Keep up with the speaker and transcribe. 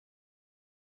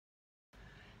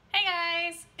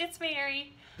it's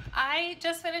Mary. I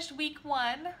just finished week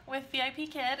 1 with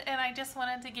VIPKID, and I just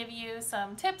wanted to give you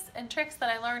some tips and tricks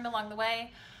that I learned along the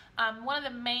way. One of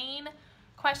the main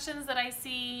questions that I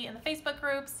see in the Facebook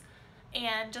groups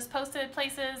and just posted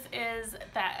places is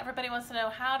that everybody wants to know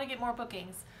how to get more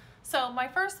bookings. So my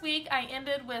first week I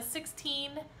ended with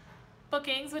 16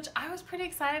 bookings, which I was pretty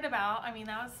excited about. I mean,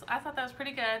 I thought that was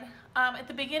pretty good. At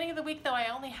the beginning of the week though, I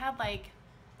only had like,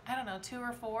 I don't know, 2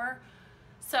 or 4.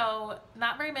 So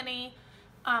not very many.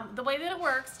 The way that it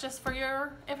works, just for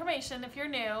your information, if you're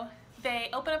new, they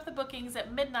open up the bookings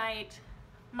at midnight,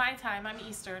 my time, I'm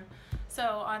Eastern. So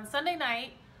on Sunday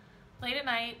night, late at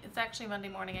night, it's actually Monday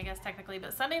morning, I guess technically,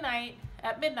 but Sunday night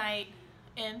at midnight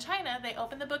in China, they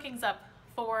open the bookings up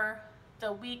for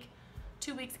the week,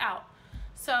 2 weeks out.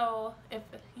 So if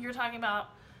you're talking about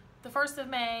the 1st of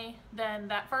May, then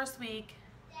that first week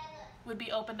would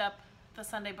be opened up the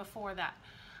Sunday before that.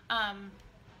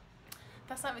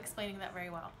 That's not explaining that very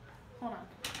well. Hold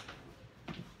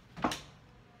on.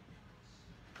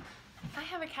 I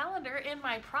have a calendar in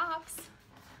my props.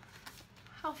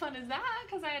 How fun is that?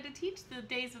 Because I had to teach the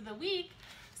days of the week.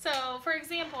 So for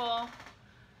example,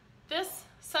 this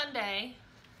Sunday,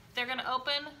 they're gonna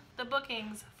open the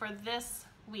bookings for this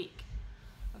week.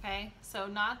 Okay, so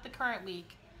not the current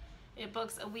week. It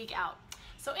books a week out.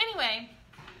 So anyway,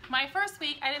 my first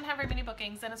week, I didn't have very many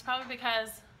bookings, and it's probably because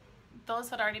those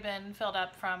had already been filled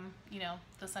up from, you know,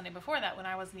 the Sunday before that when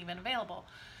I wasn't even available.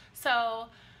 So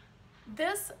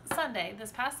this Sunday,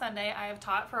 this past Sunday, I have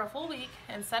taught for a full week,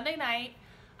 and Sunday night,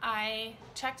 I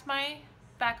checked my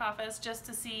back office just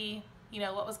to see, you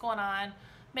know, what was going on,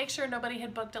 make sure nobody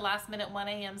had booked a last minute 1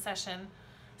 a.m. session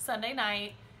Sunday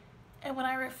night. And when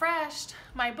I refreshed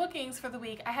my bookings for the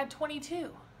week, I had 22.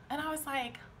 And I was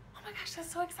like, oh my gosh,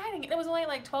 that's so exciting. And it was only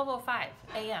like 12:05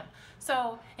 a.m.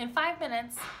 So in 5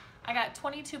 minutes, I got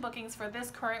 22 bookings for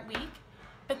this current week.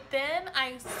 But then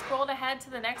I scrolled ahead to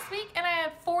the next week and I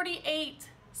had 48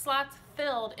 slots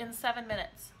filled in 7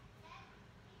 minutes.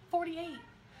 48.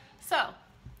 So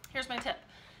here's my tip.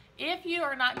 If you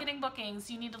are not getting bookings,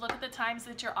 you need to look at the times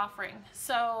that you're offering.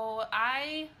 So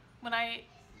when I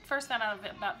first found out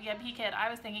about VIPKID, I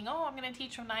was thinking, oh, I'm gonna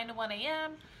teach from 9 to 1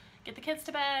 a.m., get the kids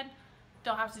to bed,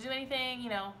 don't have to do anything, you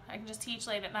know, I can just teach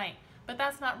late at night. But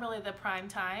that's not really the prime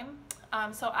time.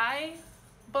 So I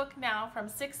book now from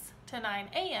 6 to 9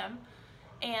 a.m.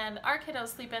 and our kiddos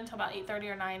sleep until about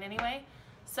 8:30 or 9 anyway.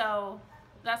 So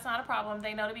that's not a problem.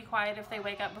 They know to be quiet if they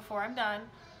wake up before I'm done.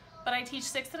 But I teach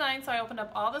 6 to 9, so I opened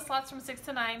up all the slots from 6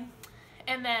 to 9.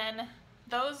 And then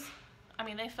those, I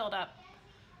mean, they filled up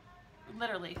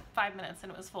literally 5 minutes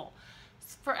and it was full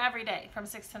for every day from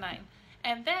 6 to 9.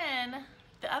 And then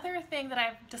the other thing that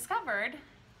I've discovered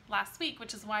last week,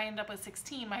 which is why I ended up with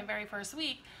 16 my very first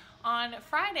week, on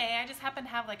Friday I just happened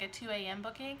to have like a 2 a.m.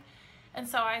 booking, and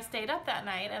so I stayed up that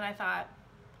night and I thought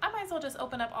I might as well just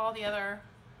open up all the other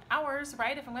hours,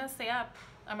 right? If I'm going to stay up,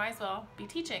 I might as well be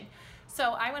teaching.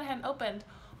 So I went ahead and opened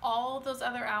all those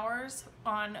other hours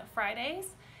on Fridays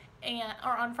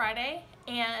or on Friday,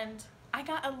 and I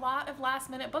got a lot of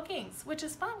last minute bookings, which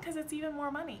is fun because it's even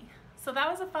more money. So that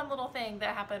was a fun little thing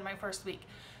that happened my first week.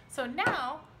 So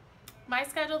now my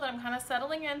schedule that I'm kind of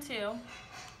settling into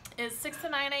is 6 to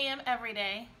 9 a.m. every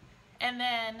day. And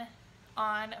then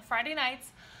on Friday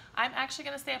nights, I'm actually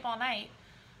going to stay up all night.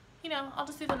 You know, I'll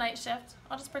just do the night shift.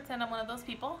 I'll just pretend I'm one of those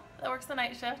people that works the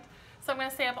night shift. So I'm going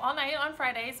to stay up all night on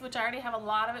Fridays, which I already have a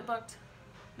lot of it booked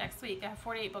next week. I have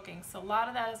 48 bookings, so a lot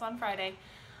of that is on Friday.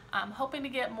 I'm hoping to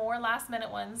get more last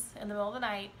minute ones in the middle of the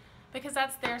night because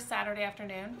that's their Saturday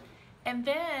afternoon. And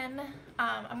then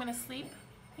I'm going to sleep,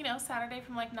 you know, Saturday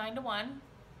from like 9 to 1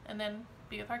 and then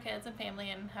be with our kids and family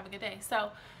and have a good day.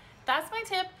 So that's my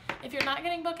tip. If you're not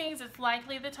getting bookings, it's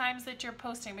likely the times that you're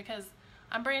posting because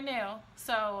I'm brand new.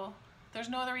 So there's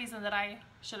no other reason that I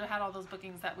should have had all those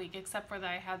bookings that week except for that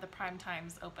I had the prime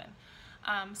times open.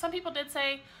 Some people did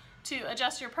say to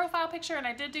adjust your profile picture, and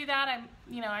I did do that.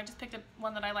 I just picked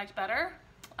one that I liked better.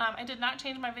 I did not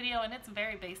change my video, and it's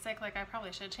very basic. Like I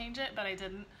probably should change it, but I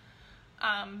didn't.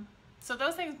 So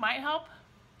those things might help,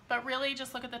 but really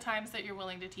just look at the times that you're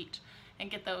willing to teach and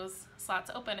get those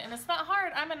slots open. And it's not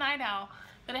hard. I'm a night owl,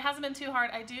 but it hasn't been too hard.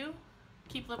 I do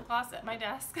keep lip gloss at my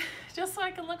desk just so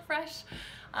I can look fresh.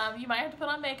 You might have to put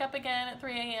on makeup again at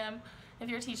 3 a.m. if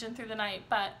you're teaching through the night,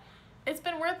 but it's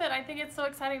been worth it. I think it's so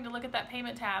exciting to look at that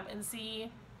payment tab and see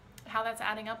how that's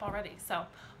adding up already. So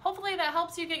hopefully that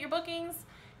helps you get your bookings,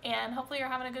 and hopefully you're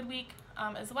having a good week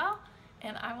as well.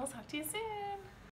 And I will talk to you soon.